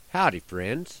Howdy,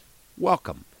 friends.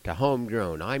 Welcome to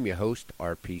Homegrown. I'm your host,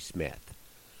 R.P. Smith.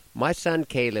 My son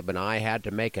Caleb and I had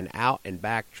to make an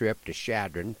out-and-back trip to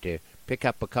Chadron to pick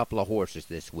up a couple of horses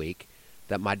this week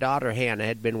that my daughter Hannah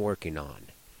had been working on.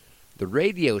 The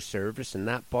radio service in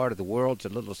that part of the world's a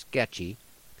little sketchy,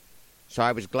 so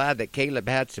I was glad that Caleb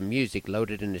had some music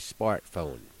loaded in his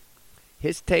smartphone.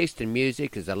 His taste in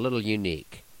music is a little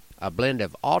unique, a blend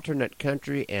of alternate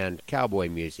country and cowboy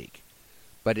music.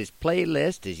 But his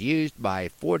playlist is used by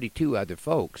 42 other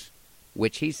folks,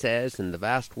 which he says in the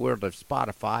vast world of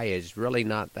Spotify is really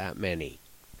not that many.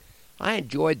 I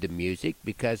enjoyed the music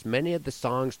because many of the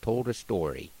songs told a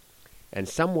story, and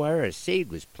somewhere a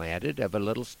seed was planted of a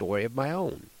little story of my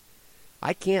own.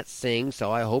 I can't sing,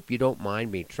 so I hope you don't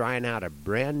mind me trying out a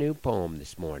brand new poem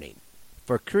this morning.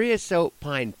 For Creosote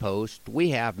Pine Post,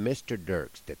 we have Mr.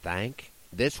 Dirks to thank.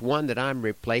 This one that I'm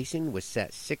replacing was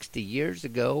set 60 years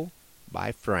ago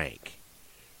by Frank.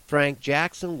 Frank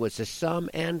Jackson was the sum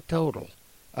and total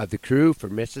of the crew for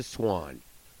Mrs. Swan.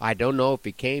 I don't know if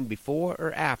he came before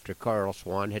or after Carl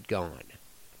Swan had gone.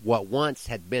 What once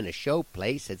had been a show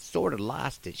place had sort of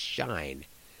lost its shine.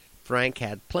 Frank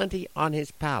had plenty on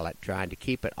his palate trying to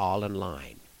keep it all in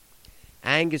line.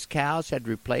 Angus cows had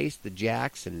replaced the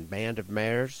jacks and band of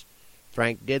mares.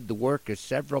 Frank did the work of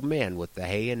several men with the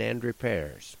haying and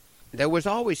repairs. There was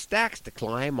always stacks to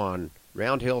climb on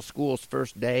Round Hill School's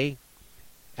first day.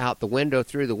 Out the window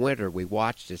through the winter we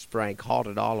watched as Frank hauled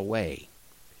it all away.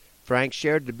 Frank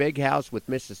shared the big house with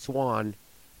Mrs. Swan.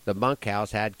 The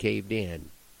bunkhouse had caved in.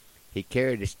 He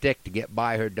carried a stick to get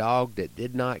by her dog that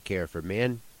did not care for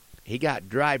men. He got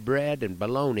dry bread and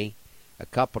bologna a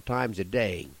couple times a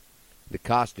day. The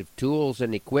cost of tools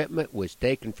and equipment was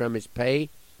taken from his pay.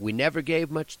 We never gave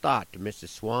much thought to Mrs.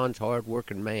 Swan's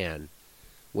hard-working man.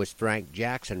 Was Frank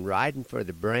Jackson riding for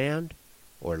the brand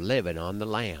or living on the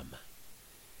lamb?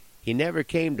 He never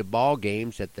came to ball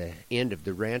games at the end of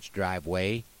the ranch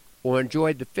driveway or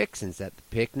enjoyed the fixins at the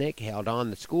picnic held on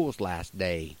the school's last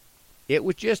day. It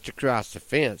was just across the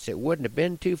fence. It wouldn't have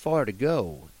been too far to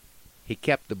go. He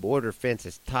kept the border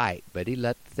fences tight, but he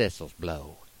let the thistles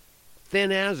blow.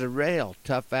 Thin as a rail,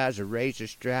 tough as a razor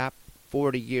strap,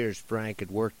 40 years Frank had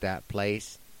worked that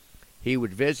place. He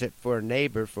would visit for a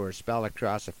neighbor for a spell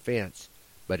across a fence,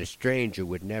 but a stranger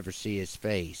would never see his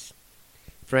face.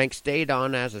 Frank stayed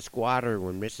on as a squatter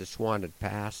when Mrs. Swan had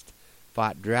passed,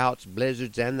 fought droughts,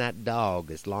 blizzards, and that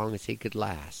dog as long as he could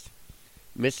last.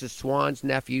 Mrs. Swan's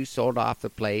nephew sold off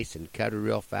the place and cut a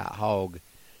real fat hog.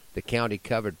 The county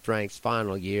covered Frank's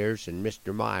final years, and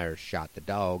Mr. Myers shot the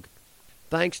dog.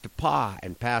 Thanks to Pa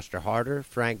and Pastor Harder,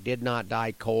 Frank did not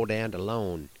die cold and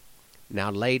alone. Now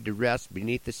laid to rest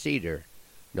beneath the cedar,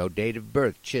 no date of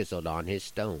birth chiseled on his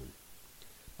stone.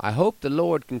 I hope the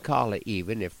Lord can call it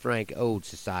even if Frank owed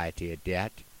society a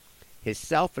debt. His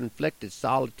self-inflicted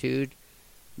solitude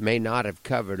may not have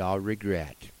covered all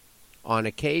regret. On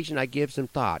occasion I give some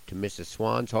thought to Mrs.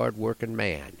 Swan's hard-working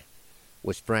man.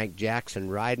 Was Frank Jackson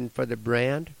riding for the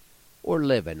brand or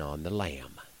living on the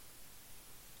lamb?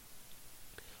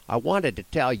 I wanted to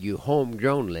tell you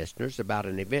homegrown listeners about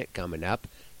an event coming up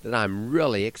that I'm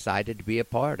really excited to be a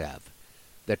part of.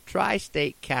 The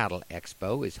Tri-State Cattle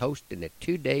Expo is hosting a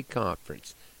 2-day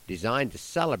conference designed to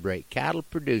celebrate cattle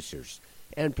producers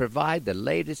and provide the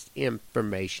latest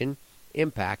information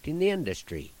impacting the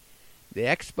industry. The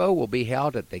expo will be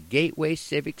held at the Gateway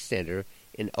Civic Center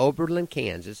in Oberlin,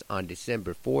 Kansas on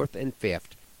December 4th and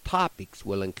 5th. Topics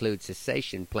will include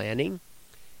cessation planning,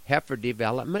 heifer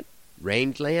development,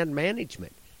 rangeland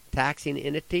management, taxing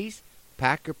entities,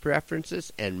 packer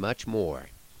preferences, and much more.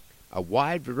 A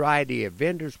wide variety of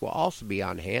vendors will also be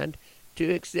on hand to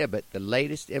exhibit the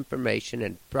latest information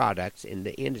and products in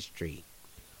the industry.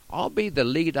 I'll be the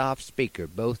lead-off speaker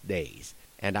both days,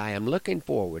 and I am looking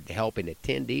forward to helping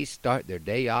attendees start their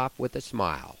day off with a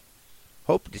smile.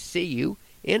 Hope to see you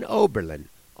in Oberlin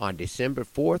on December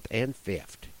 4th and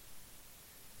 5th.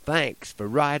 Thanks for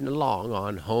riding along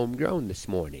on Homegrown this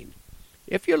morning.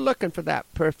 If you're looking for that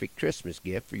perfect Christmas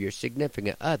gift for your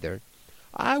significant other,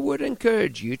 I would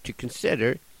encourage you to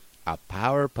consider a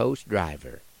Power Post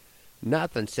driver.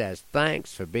 Nothing says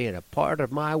thanks for being a part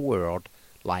of my world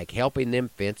like helping them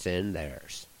fence in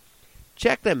theirs.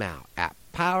 Check them out at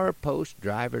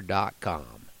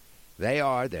powerpostdriver.com. They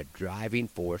are the driving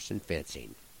force in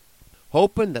fencing.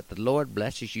 Hoping that the Lord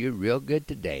blesses you real good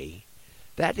today,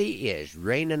 that He is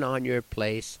raining on your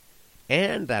place,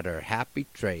 and that our happy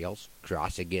trails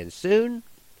cross again soon,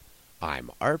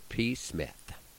 I'm R.P. Smith.